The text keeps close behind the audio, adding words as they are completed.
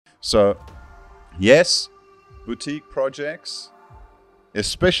So, yes, boutique projects,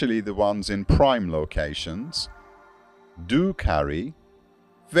 especially the ones in prime locations, do carry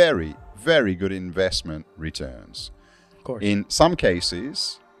very, very good investment returns. Of course. In some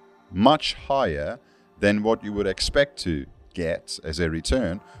cases, much higher than what you would expect to get as a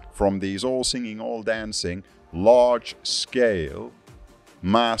return from these all singing, all dancing, large scale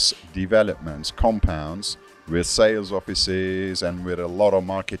mass developments, compounds with sales offices and with a lot of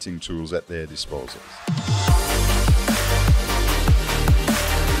marketing tools at their disposal.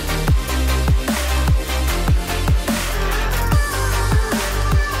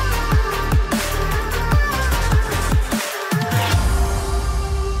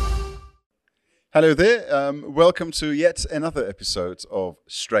 Hello there, welcome to yet another episode of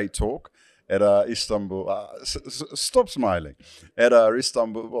Straight Talk at our Istanbul, stop smiling, at our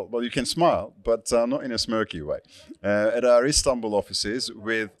Istanbul, well you can smile, but not in a smirky way, at our Istanbul offices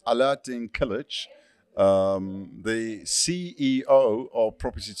with Alaaddin Kılıç, the CEO of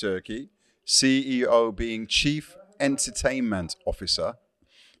Property Turkey, CEO being Chief Entertainment Officer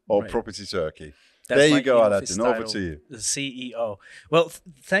of Property Turkey. There you go, Alaaddin. Over to you. The CEO. Well,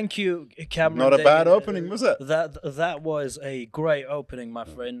 thank you, Cameron. Not a bad opening, was it? That was a great opening, my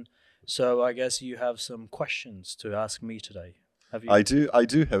friend. So I guess you have some questions to ask me today. Have you? I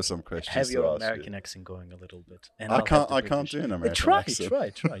do have some questions. Have your to ask American you. accent going a little bit? And I can't do an American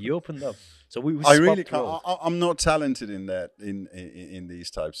accent. Try. You opened up. So we I really can't. I'm not talented in that. In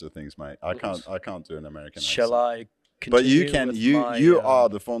these types of things, mate. I can't do an American accent. Shall I? But you can. You are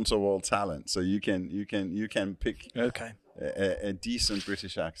the font of all talent, so you can pick a decent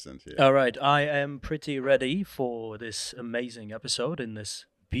British accent here. All right, I am pretty ready for this amazing episode in this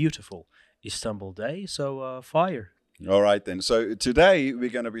beautiful Istanbul day. So fire. All right then. So today we're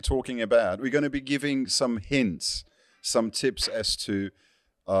going to be giving some hints, some tips as to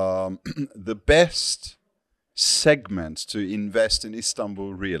the best segments to invest in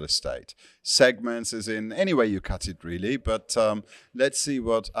Istanbul real estate. Segments as in any way you cut it, really. But let's see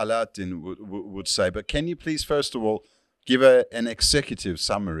what Alaaddin would say. But can you please, first of all, give an executive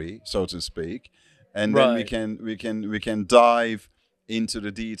summary, so to speak, and then we can dive into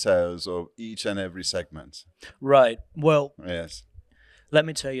the details of each and every segment. Right. Well, yes. Let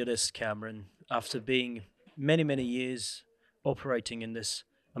me tell you this, Cameron. After being many years operating in this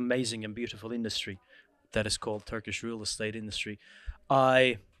amazing and beautiful industry that is called Turkish real estate industry,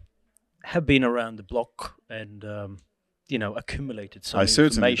 I have been around the block and accumulated some information. I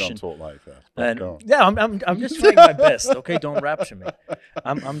certainly don't talk like that. And yeah, I'm just trying my best. Okay, don't rapture me.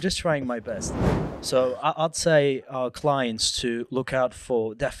 I'm just trying my best. So I'd say our clients to look out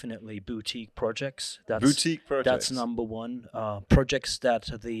for definitely boutique projects. That's number one. Projects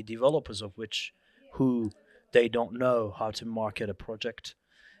that the developers of which who they don't know how to market a project.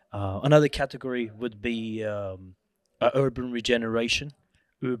 Another category would be urban regeneration.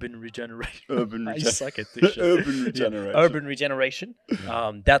 Urban regeneration. I suck at this shit. Urban regeneration. Urban regeneration.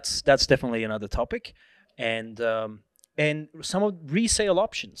 That's definitely another topic, and some of resale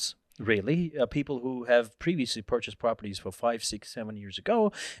options. Really, people who have previously purchased properties for 5, 6, 7 years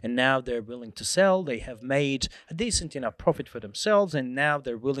ago, and now they're willing to sell. They have made a decent enough profit for themselves, and now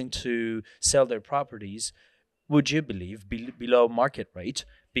they're willing to sell their properties. Would you believe below market rate?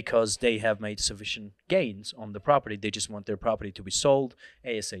 Because they have made sufficient gains on the property. They just want their property to be sold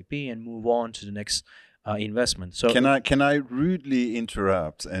ASAP and move on to the next investment. So can I rudely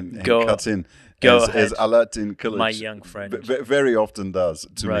interrupt and cut in as Alaaddin Kılıç, my young friend, very often does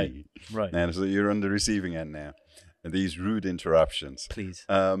to me. Right. And so you're on the receiving end now. These rude interruptions. Please.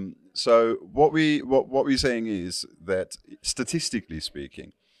 So what we're saying is that statistically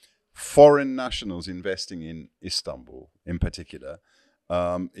speaking, foreign nationals investing in Istanbul in particular.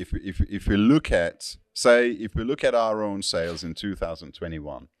 If we look at our own sales in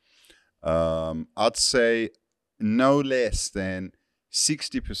 2021, I'd say no less than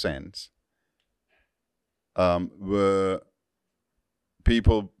 60% were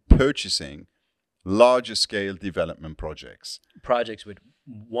people purchasing larger scale development projects. Projects with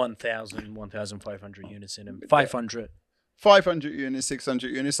 1,000, 1,500 units in them. 500 units,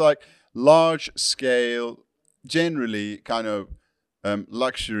 600 units, like large scale, generally kind of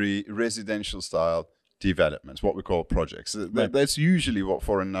luxury residential style developments, what we call projects. That's usually what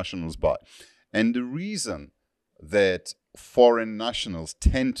foreign nationals buy. And the reason that foreign nationals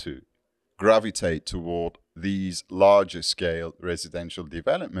tend to gravitate toward these larger scale residential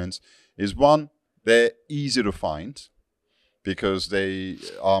developments is, one, they're easy to find because they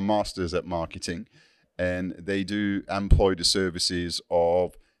are masters at marketing and they do employ the services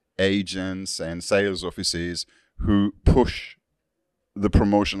of agents and sales offices who push the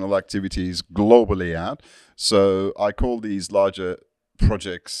promotional activities globally out. So I call these larger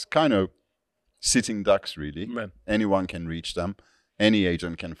projects kind of sitting ducks, really. Right. Anyone can reach them. Any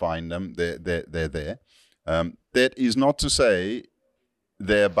agent can find them. They're there. That is not to say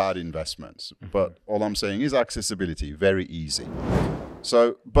they're bad investments, but all I'm saying is accessibility, very easy.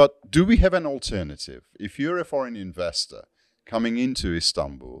 So, but do we have an alternative? If you're a foreign investor coming into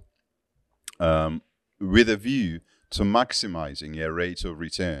Istanbul with a view to maximizing your rate of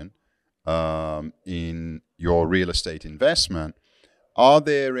return in your real estate investment, are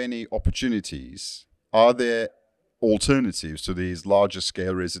there any opportunities? Are there alternatives to these larger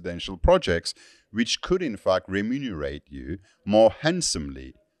scale residential projects which could in fact remunerate you more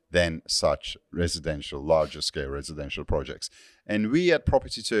handsomely than such larger scale residential projects? And we at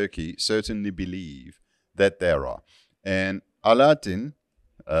Property Turkey certainly believe that there are. And Alaaddin,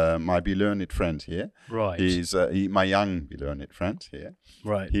 my be-learned friend here, Right. he's my young be-learned friend here.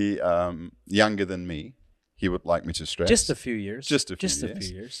 Right. He younger than me. He would like me to stress. Just a few years. Just a few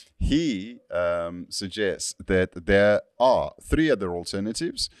years. He suggests that there are 3 other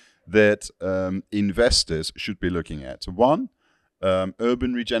alternatives that investors should be looking at. One,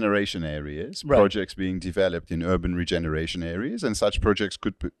 urban regeneration areas, Right. projects being developed in urban regeneration areas, and such projects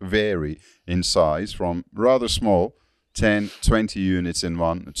could vary in size from rather small, 10, 20 units in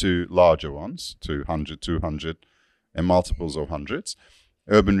one, to larger ones, 200, 200, and multiples of hundreds.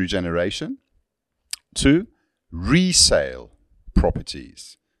 Urban regeneration. 2, resale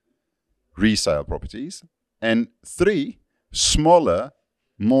properties. And 3, smaller,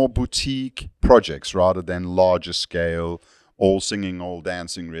 more boutique projects rather than larger scale, all singing, all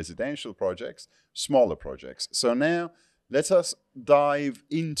dancing residential projects, smaller projects. So now let us dive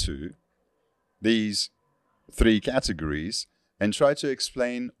into these 3 categories and try to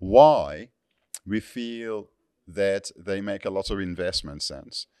explain why we feel that they make a lot of investment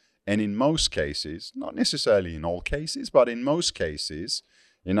sense. And in most cases, not necessarily in all cases, but in most cases,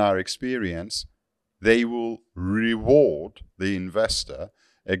 in our experience, they will reward the investor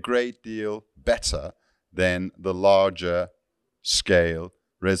a great deal better than the larger scale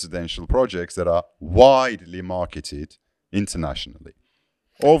residential projects that are widely marketed internationally.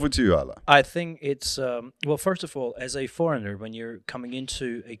 Over to you, Ala. I think it's, well, first of all, as a foreigner, when you're coming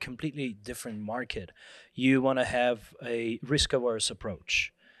into a completely different market, you want to have a risk-averse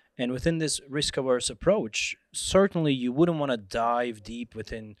approach. And within this risk-averse approach, certainly you wouldn't want to dive deep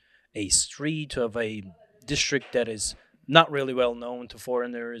within a street of a district that is not really well known to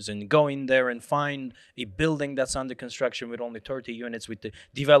foreigners and go in there and find a building that's under construction with only 30 units with the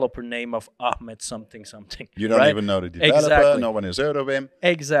developer name of Ahmed something. You don't right? even know the developer. Exactly. No one has heard of him.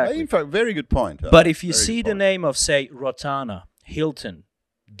 Exactly. In fact, very good point. But if you see the name of, say, Rotana, Hilton,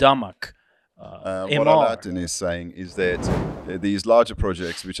 Damak, what Emaar. Alaaddin is saying is that these larger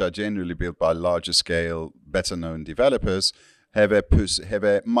projects, which are generally built by larger scale, better known developers, have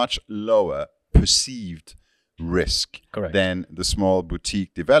a much lower perceived risk Correct. than the small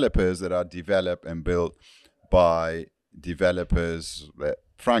boutique developers that are developed and built by developers that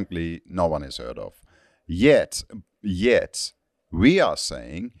frankly no one has heard of. Yet we are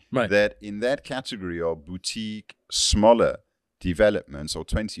saying Right. that in that category of boutique, smaller developments, or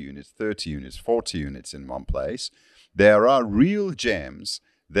 20 units, 30 units, 40 units in one place, there are real gems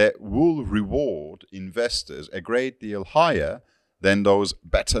that will reward investors a great deal higher than those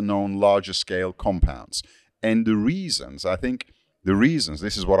better known larger scale compounds. And the reasons,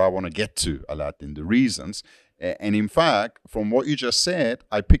 this is what I want to get to, Alaaddin, the reasons. And in fact, from what you just said,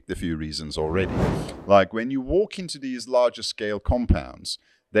 I picked a few reasons already. Like when you walk into these larger scale compounds,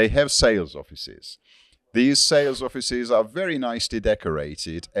 they have sales offices. These sales offices are very nicely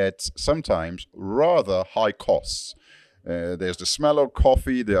decorated at sometimes rather high costs. There's the smell of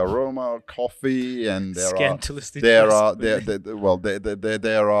coffee, the aroma of coffee, and there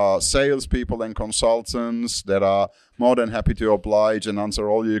are salespeople and consultants that are more than happy to oblige and answer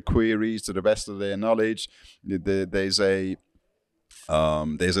all your queries to the best of their knowledge. There's a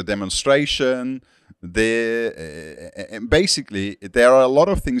demonstration there, and basically there are a lot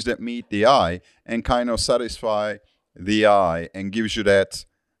of things that meet the eye and kind of satisfy the eye and gives you that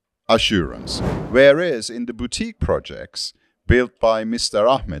assurance. Whereas in the boutique projects built by Mr.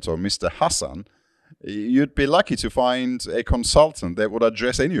 Ahmed or Mr. Hassan, you'd be lucky to find a consultant that would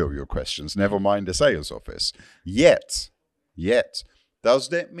address any of your questions, never mind the sales office. Yet, does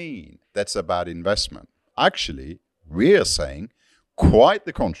that mean that's a bad investment? Actually, we're saying quite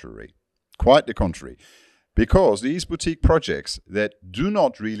the contrary. Because these boutique projects that do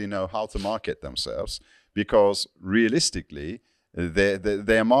not really know how to market themselves, because realistically,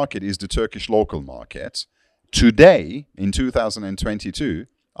 their market is the Turkish local market. today, in 2022,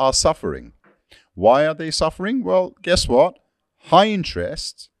 are suffering. Why are they suffering? Well, guess what? High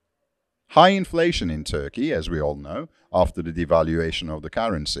interest, high inflation in Turkey, as we all know, after the devaluation of the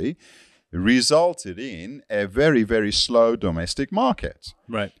currency, resulted in a very, very slow domestic market.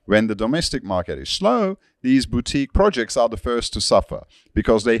 Right. When the domestic market is slow, these boutique projects are the first to suffer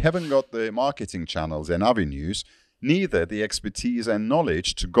because they haven't got the marketing channels and avenues, neither the expertise and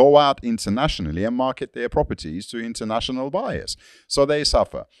knowledge to go out internationally and market their properties to international buyers. So they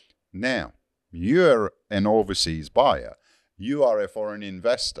suffer. Now, you're an overseas buyer. You are a foreign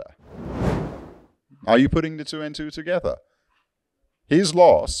investor. Are you putting the two and two together? His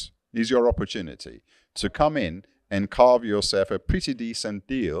loss is your opportunity to come in and carve yourself a pretty decent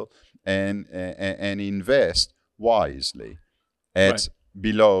deal and invest wisely at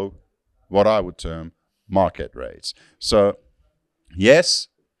below what I would term market rates. So, yes,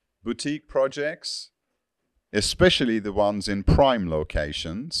 boutique projects, especially the ones in prime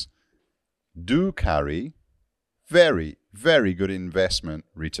locations, do carry very, very good investment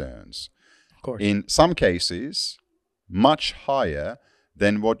returns. Of course. In some cases, much higher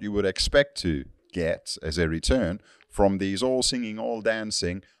than what you would expect to get as a return from these all singing, all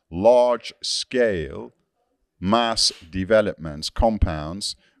dancing, large-scale mass developments,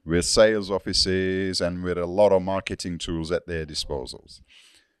 compounds with sales offices and with a lot of marketing tools at their disposals.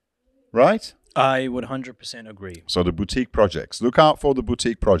 Right? I would 100% agree. So the boutique projects. Look out for the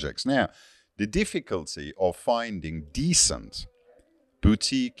boutique projects. Now, the difficulty of finding decent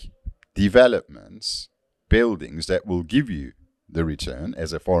boutique developments, buildings that will give you the return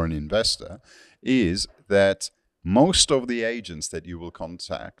as a foreign investor, is that most of the agents that you will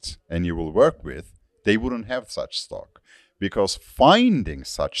contact and you will work with, they wouldn't have such stock. Because finding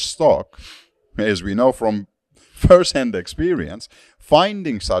such stock, as we know from first-hand experience,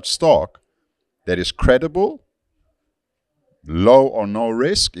 finding such stock that is credible, low or no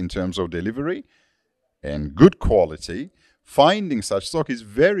risk in terms of delivery, and good quality, finding such stock is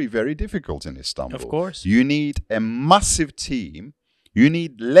very, very difficult in Istanbul. Of course. You need a massive team. You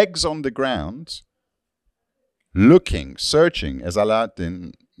need legs on the ground, looking, searching, as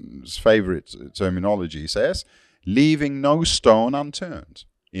Alaaddin's favorite terminology says, leaving no stone unturned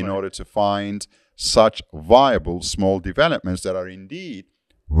in order to find such viable small developments that are indeed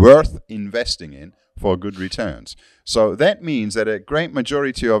worth investing in for good returns. So that means that a great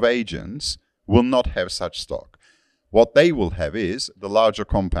majority of agents will not have such stock. What they will have is the larger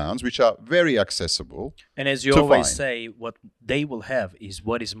compounds, which are very accessible. And as you always say, what they will have is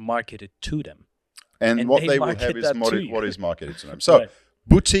what is marketed to them. And what they will have is what is marketed to them. So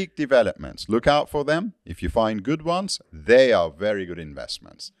boutique developments, look out for them. If you find good ones, they are very good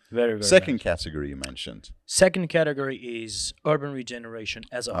investments. Very, very Second nice. category you mentioned. Second category is urban regeneration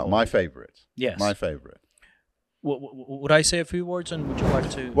as a whole. My favorite. Yes. My favorite. Would I say a few words, and would you like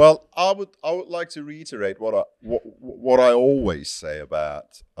to? Well, I would like to reiterate what I always say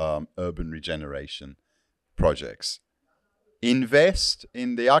about urban regeneration projects. Invest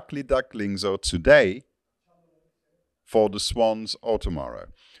in the ugly ducklings of today for the swans of tomorrow.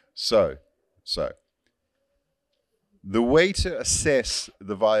 So the way to assess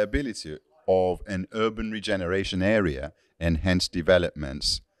the viability of an urban regeneration area and hence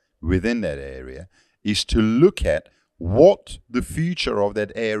developments within that area is to look at what the future of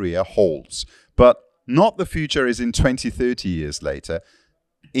that area holds. But not the future is in 20, 30 years later.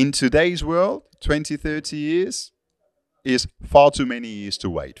 In today's world, 20, 30 years is far too many years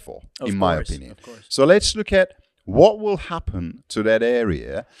to wait for, in my opinion. So let's look at what will happen to that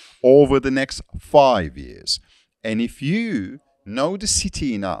area over the next 5 years. And if you know the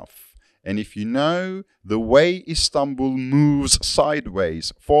city enough, and if you know the way Istanbul moves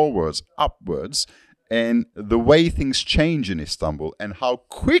sideways, forwards, upwards, and the way things change in Istanbul and how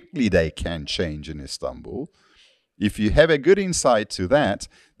quickly they can change in Istanbul, if you have a good insight to that,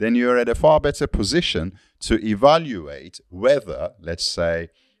 then you're at a far better position to evaluate whether, let's say,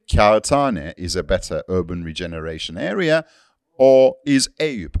 Kağıthane is a better urban regeneration area, or is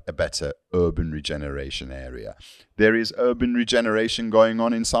Eyüp a better urban regeneration area? There is urban regeneration going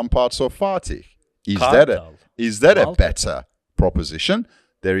on in some parts of Fatih. Is that a better proposition?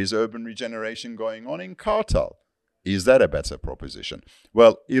 There is urban regeneration going on in Kartal. Is that a better proposition?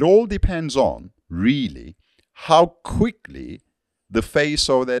 Well, it all depends on, really, how quickly the face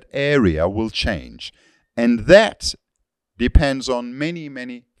of that area will change. And that depends on many,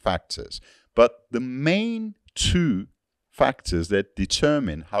 many factors. But the main two factors that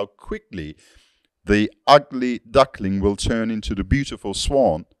determine how quickly the ugly duckling will turn into the beautiful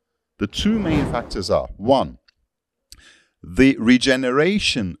swan, the two main factors are, one, the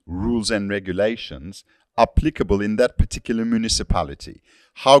regeneration rules and regulations applicable in that particular municipality.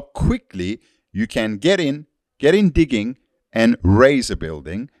 How quickly you can get in digging and raise a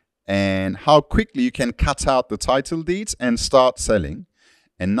building, and how quickly you can cut out the title deeds and start selling.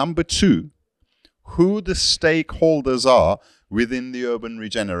 And number two, who the stakeholders are within the urban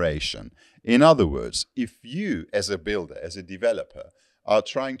regeneration. In other words, if you as a builder, as a developer, are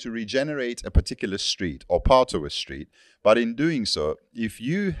trying to regenerate a particular street or part of a street, but in doing so, if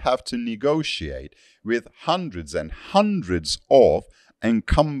you have to negotiate with hundreds and hundreds of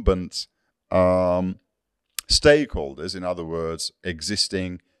incumbent stakeholders, in other words,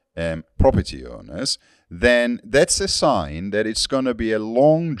 existing property owners, then that's a sign that it's going to be a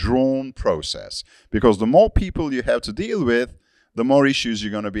long drawn process, because the more people you have to deal with, the more issues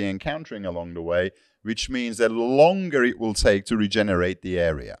you're going to be encountering along the way, which means that the longer it will take to regenerate the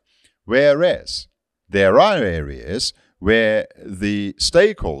area. Whereas there are areas where the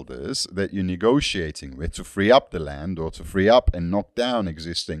stakeholders that you're negotiating with to free up the land or to free up and knock down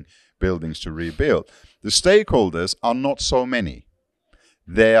existing buildings to rebuild, the stakeholders are not so many.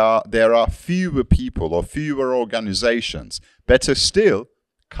 There are fewer people or fewer organizations. Better still,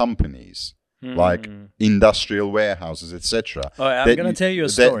 companies like industrial warehouses, etc. Oh, I'm going to tell you a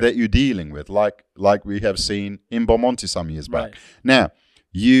story that you're dealing with, like we have seen in Bomonti some years back. Now,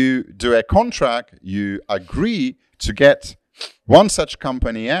 you do a contract, you agree to get one such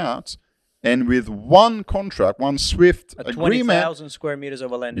company out, and with one contract, one swift agreement, 20,000 square meters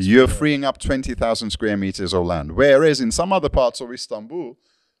of land, you're freeing up 20,000 square meters of land. Whereas in some other parts of Istanbul,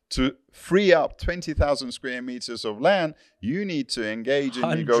 to free up 20,000 square meters of land, you need to engage in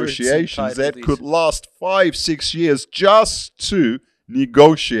negotiations that could last 5-6 years just to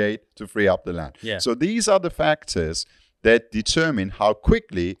negotiate to free up the land. Yeah. So these are the factors that determine how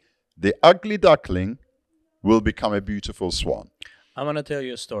quickly the ugly duckling will become a beautiful swan. I'm going to tell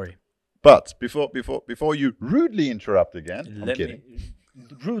you a story. But before you rudely interrupt again, I'm kidding.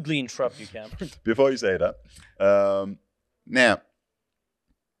 Rudely interrupt you, Cameron. Before you say that, now,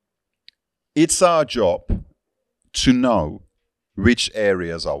 it's our job to know which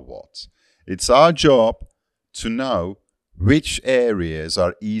areas are what. It's our job to know which areas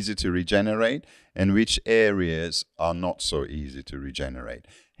are easy to regenerate and which areas are not so easy to regenerate.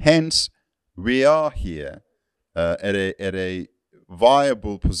 Hence, we are here at a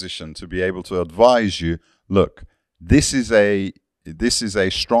viable position to be able to advise you, look, this is a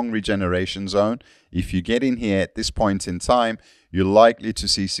strong regeneration zone. If you get in here at this point in time, you're likely to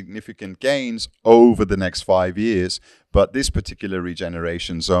see significant gains over the next 5 years, but this particular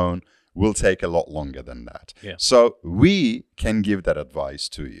regeneration zone will take a lot longer than that. Yeah. So we can give that advice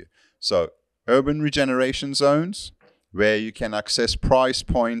to you. So urban regeneration zones, where you can access price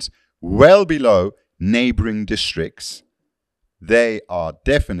points well below neighboring districts, they are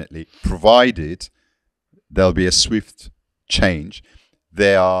definitely, provided there'll be a swift change,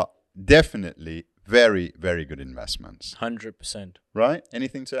 they are definitely very, very good investments. 100%. Right?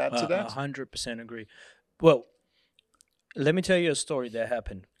 Anything to add to that? 100% agree. Well, let me tell you a story that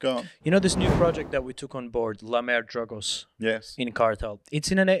happened. Go on. You know this new project that we took on board, La Mer Dragos? Yes. In Kartal.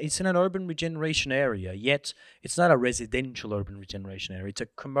 It's in an urban regeneration area, yet it's not a residential urban regeneration area. It's a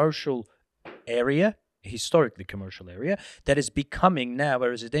commercial area, historically commercial area, that is becoming now a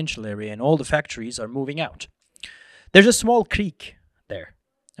residential area, and all the factories are moving out. There's a small creek there.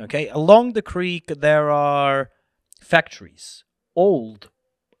 Okay, along the creek there are factories, old,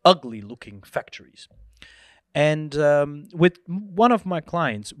 ugly-looking factories. And with one of my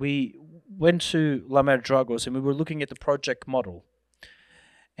clients, we went to La Mer Dragos and we were looking at the project model.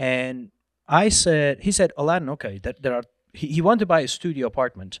 And he said, Aladdin, okay, that there are. He wanted to buy a studio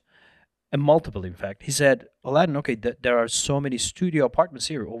apartment, and multiple, in fact. He said, Aladdin, okay, there are so many studio apartments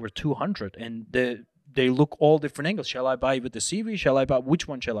here, over 200, and they look all different angles. Shall I buy with the CV? Which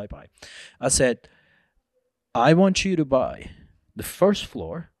one shall I buy? I said, I want you to buy the first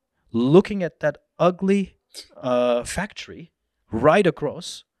floor, looking at that ugly factory right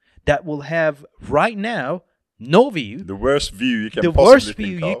across, that will have right now no view. The worst view you can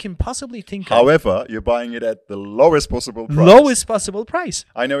possibly think of. However, you're buying it at the lowest possible price. Lowest possible price.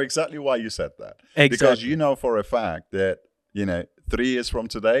 I know exactly why you said that. Exactly. Because you know for a fact that, 3 years from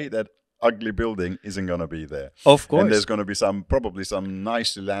today, that ugly building isn't going to be there. Of course. And there's going to be probably some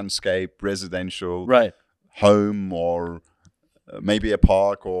nice landscape, residential home, or maybe a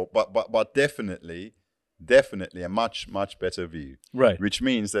park, but definitely a much, much better view. Right. Which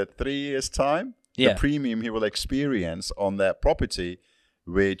means that 3 years' time, the premium he will experience on that property,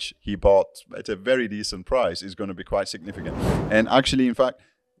 which he bought at a very decent price, is going to be quite significant. And actually, in fact,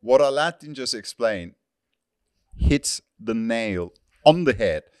 what Aladdin just explained hits the nail on the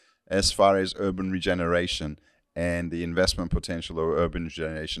head. as far as urban regeneration and the investment potential of urban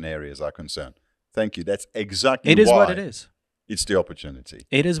regeneration areas are concerned. Thank you. That's exactly It is why what it is. it's the opportunity.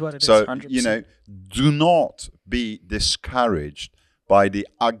 It is what it is. So, 100%. do not be discouraged by the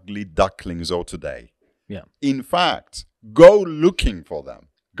ugly ducklings of today. Yeah. In fact, go looking for them.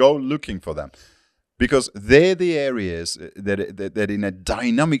 Go looking for them. Because they're the areas that in a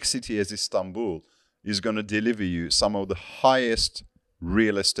dynamic city as Istanbul is going to deliver you some of the highest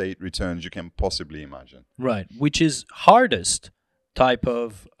real estate returns you can possibly imagine. Right. Which is hardest type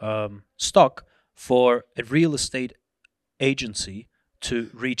of stock for a real estate agency to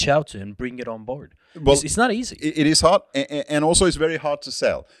reach out to and bring it on board. Well, It's not easy. It is hard, and also it's very hard to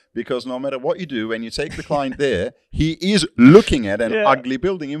sell, because no matter what you do, when you take the client there, he is looking at an ugly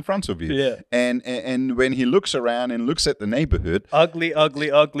building in front of you. Yeah. And when he looks around and looks at the neighborhood, Ugly. ugly.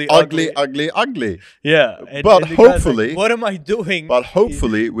 Yeah. But the guy's hopefully- like, what am I doing? But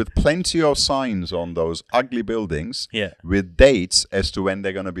hopefully, with plenty of signs on those ugly buildings, Yeah. with dates as to when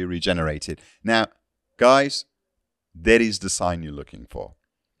they're going to be regenerated. Now, guys, that is the sign you're looking for.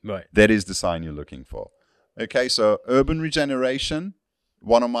 Right. That is the sign you're looking for. Okay, so urban regeneration,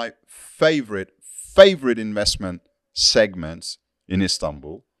 one of my favorite investment segments in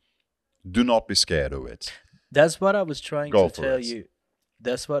Istanbul. Do not be scared of it. That's what I was trying Go to for tell it. you.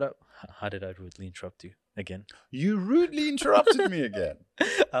 That's what I... How did I rudely interrupt you again? You rudely interrupted me again.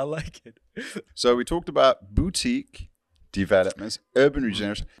 I like it. So we talked about boutique developments, urban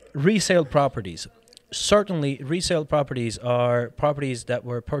regeneration. Resale properties. Certainly, resale properties are properties that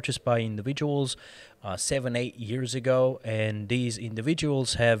were purchased by individuals 7-8 years ago, and these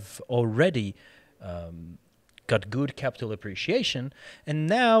individuals have already got good capital appreciation, and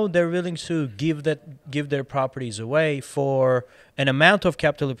now they're willing to give their properties away for an amount of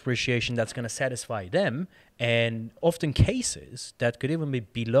capital appreciation that's going to satisfy them, and often cases that could even be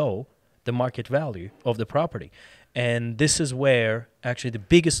below the market value of the property. And this is where actually the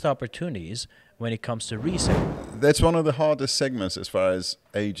biggest opportunities when it comes to resale. That's one of the hardest segments as far as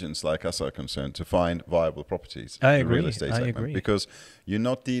agents like us are concerned, to find viable properties. I in the agree. Real estate I segment, agree. because you're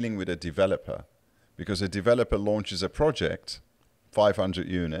not dealing with a developer. Because a developer launches a project, 500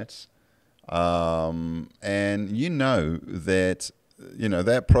 units, and you know that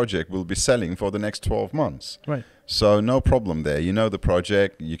that project will be selling for the next 12 months. Right. So no problem there. You know the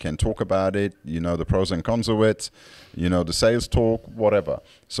project, you can talk about it, you know the pros and cons of it, you know the sales talk, whatever.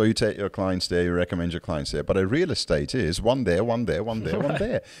 So you take your clients there, you recommend your clients there. But a real estate is one there, one there, one there, one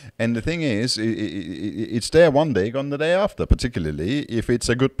there. And the thing is, it's there one day, gone the day after, particularly if it's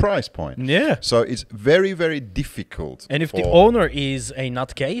a good price point. Yeah. So it's very, very difficult. And if the owner is a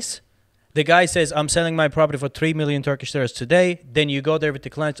nutcase, the guy says, I'm selling my property for 3 million Turkish liras today, then you go there with the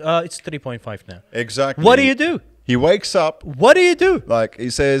client, it's 3.5 now. Exactly. What do you do? He wakes up, What do you do? like he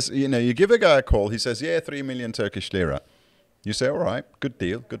says, you give a guy a call, he says, yeah, 3 million Turkish lira. You say, all right, good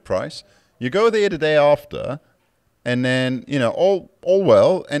deal, good price. You go there the day after, and then, all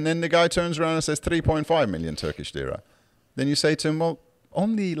well, and then the guy turns around and says 3.5 million Turkish lira. Then you say to him, well,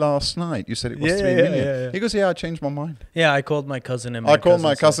 only last night you said it was 3 million. Yeah. He goes, yeah, I changed my mind. Yeah, I called my cousin and I called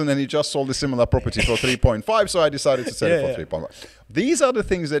my said- cousin and he just sold a similar property for 3.5, so I decided to sell it for 3.5. These are the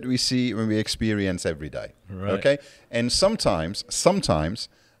things that we see when we experience every day. Right. Okay? And sometimes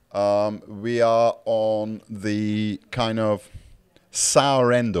we are on the kind of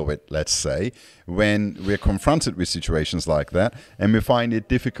sour end of it, let's say, when we're confronted with situations like that, and we find it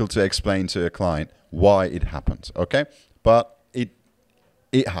difficult to explain to a client why it happens. Okay? But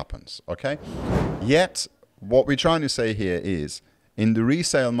it happens, okay? Yet, what we're trying to say here is, in the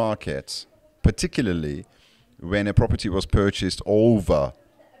resale market, particularly when a property was purchased over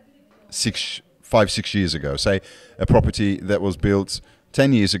 5-6 years ago, say a property that was built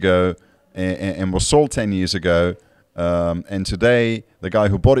 10 years ago and was sold 10 years ago, and today the guy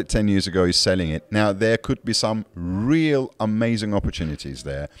who bought it 10 years ago is selling it. Now, there could be some real amazing opportunities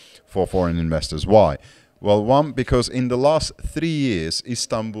there for foreign investors. Why? Well, one, because in the last 3 years,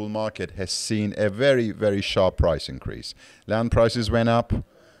 Istanbul market has seen a very, very sharp price increase. Land prices went up.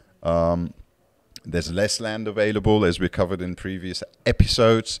 There's less land available, as we covered in previous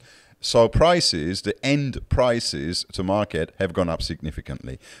episodes. So prices, the end prices to market, have gone up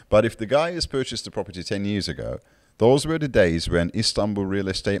significantly. But if the guy has purchased the property 10 years ago, those were the days when Istanbul real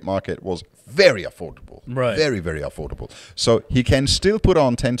estate market was very affordable. Right. Very, very affordable. So he can still put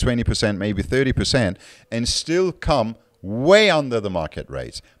on 10, 20%, maybe 30%, and still come way under the market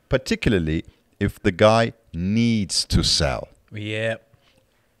rates, particularly if the guy needs to sell. Yeah.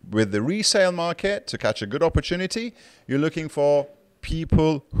 With the resale market, to catch a good opportunity, you're looking for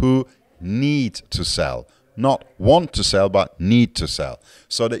people who need to sell, not want to sell, but need to sell,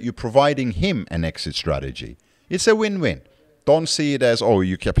 so that you're providing him an exit strategy. It's a win-win. Don't see it as, oh,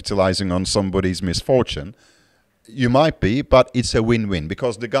 you're capitalizing on somebody's misfortune. You might be, but it's a win-win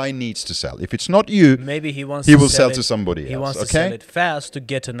because the guy needs to sell. If it's not you, Maybe he wants he to will sell sell it, to somebody he else. wants to sell it fast to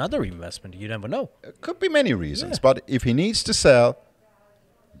get another investment. You never know. Could be many reasons, but if he needs to sell,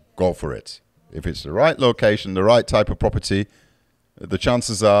 go for it. If it's the right location, the right type of property, the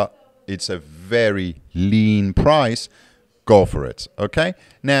chances are it's a very lean price. Go for it. Okay?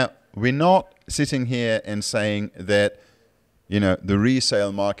 Now, we're not sitting here and saying that, you know, the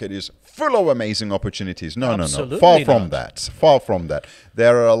resale market is full of amazing opportunities. No, Absolutely no. Far from not. that. Far from that.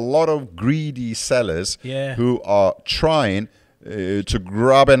 There are a lot of greedy sellers who are trying to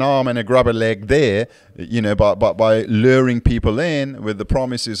grab an arm and grab a leg there, you know, by luring people in with the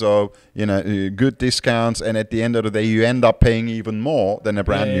promises of, you know, good discounts, and at the end of the day, you end up paying even more than a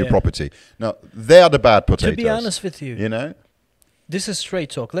brand new property. Now, they are the bad potatoes. To be honest with you, you know, this is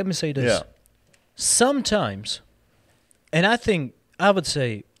straight talk. Let me say this. Yeah. Sometimes, and I would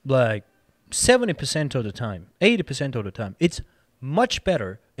say like 70% of the time, 80% of the time, it's much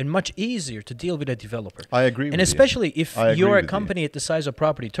better and much easier to deal with a developer. I agree with and you. especially if I agree you're a with you. company at the size of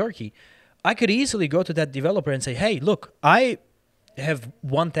Property Turkey, I could easily go to that developer and say, hey, look, I have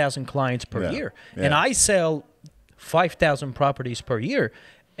 1,000 clients per year, and I sell 5,000 properties per year,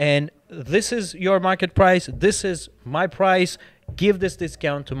 and this is your market price, this is my price, give this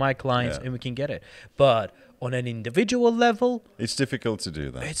discount to my clients, and we can get it. But on an individual level, it's difficult to do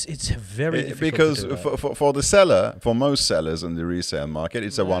that. it's very difficult because to do that. for the seller, for most sellers in the resale market,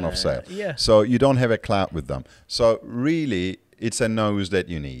 it's a one-off sale. Yeah. So you don't have a clout with them. So really, it's a nose that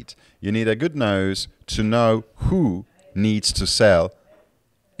you need. You need a good nose to know who needs to sell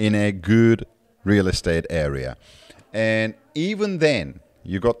in a good real estate area. And even then,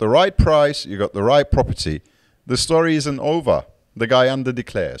 you got the right price, you got the right property, the story isn't over. The guy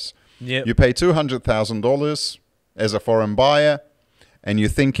underdeclares. Yep. You pay $200,000 as a foreign buyer, and you're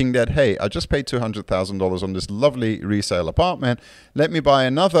thinking that, hey, I just paid $200,000 on this lovely resale apartment. Let me buy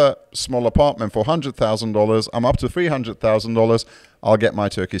another small apartment for $100,000. I'm up to $300,000. I'll get my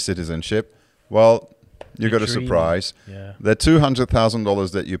Turkish citizenship. Well, you got a surprise. Yeah. The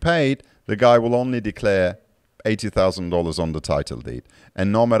 $200,000 that you paid, the guy will only declare $80,000 on the title deed.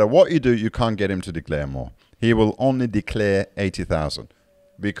 And no matter what you do, you can't get him to declare more. He will only declare $80,000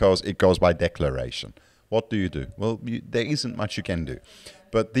 because it goes by declaration. What do you do? Well, there isn't much you can do.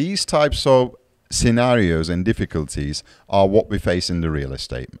 But these types of scenarios and difficulties are what we face in the real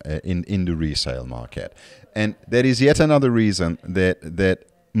estate, in the resale market. And there is yet another reason that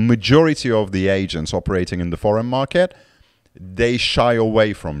majority of the agents operating in the foreign market, they shy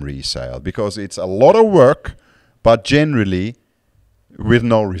away from resale because it's a lot of work, but generally with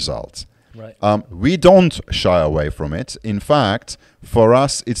no results. Right. We don't shy away from it. In fact, for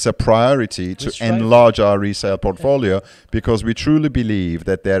us, it's a priority to enlarge our resale portfolio because we truly believe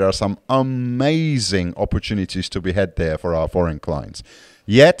that there are some amazing opportunities to be had there for our foreign clients.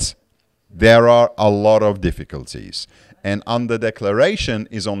 Yet, there are a lot of difficulties, and under declaration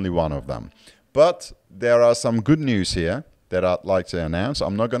is only one of them. But there are some good news here that I'd like to announce.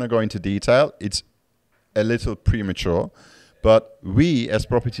 I'm not going to go into detail. It's a little premature. But we, as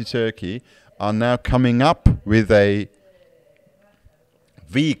Property Turkey, are now coming up with a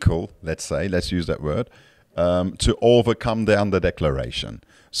vehicle, let's use that word, to overcome the under-declaration.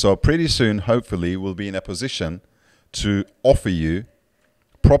 So pretty soon, hopefully, we'll be in a position to offer you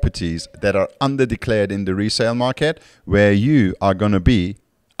properties that are under-declared in the resale market, where you are going to be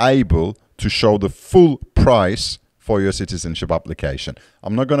able to show the full price for your citizenship application.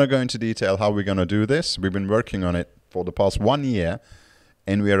 I'm not going to go into detail how we're going to do this. We've been working on it for the past 1 year,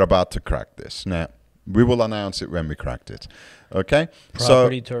 and we are about to crack this. Now, we will announce it when we cracked it. Okay?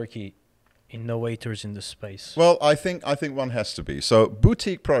 Property Turkey, innovators in the space. Well, I think one has to be. So,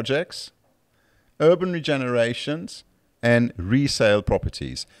 boutique projects, urban regenerations, and resale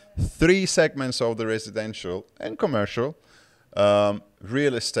properties. 3 segments of the residential and commercial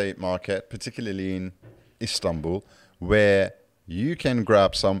real estate market, particularly in Istanbul, where you can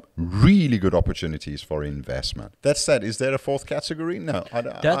grab some really good opportunities for investment. That said, is there a fourth category? No, I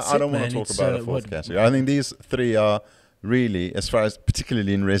don't want to talk about a fourth category. I think these 3 are really, as far as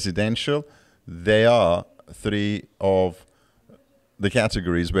particularly in residential, they are 3 of the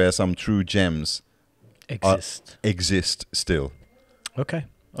categories where some true gems exist still. Okay.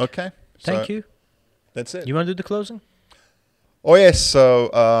 Okay. Thank you. That's it. You want to do the closing? Oh, yes. So,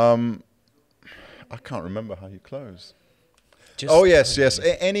 I can't remember how you close. Just Oh yes, yes.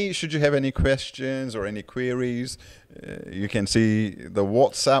 Any should you have any questions or any queries, you can see the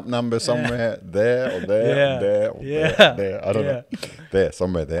WhatsApp number somewhere there or there Yeah. or there or Yeah. there. I don't Yeah. know. There,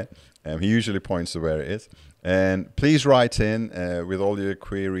 somewhere there. He usually points to where it is. And please write in with all your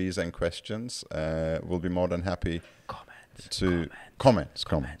queries and questions. We'll be more than happy to comments.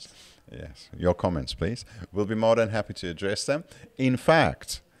 Yes, your comments, please. We'll be more than happy to address them. In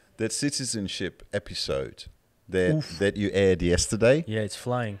fact, that citizenship episode that you aired yesterday, Yeah, it's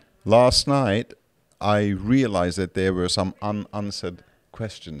flying. last night, I realized that there were some unanswered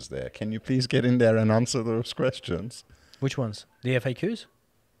questions there. Can you please get in there and answer those questions? Which ones? The FAQs?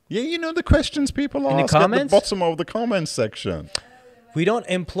 Yeah, you know the questions people In the ask at the comments? bottom of the comments section. We don't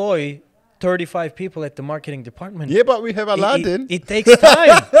employ 35 people at the marketing department. Yeah, but we have Aladdin. It takes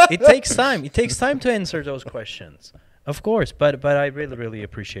time. It takes time. It takes time to answer those questions. Of course, but I really, really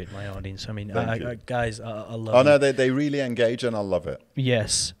appreciate my audience. I mean, Thank you. guys, I love Oh no, you. they really engage and I love it.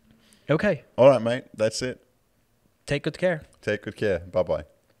 Yes. Okay. All right, mate. That's it. Take good care. Take good care. Bye-bye.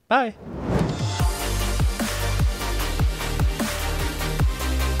 Bye.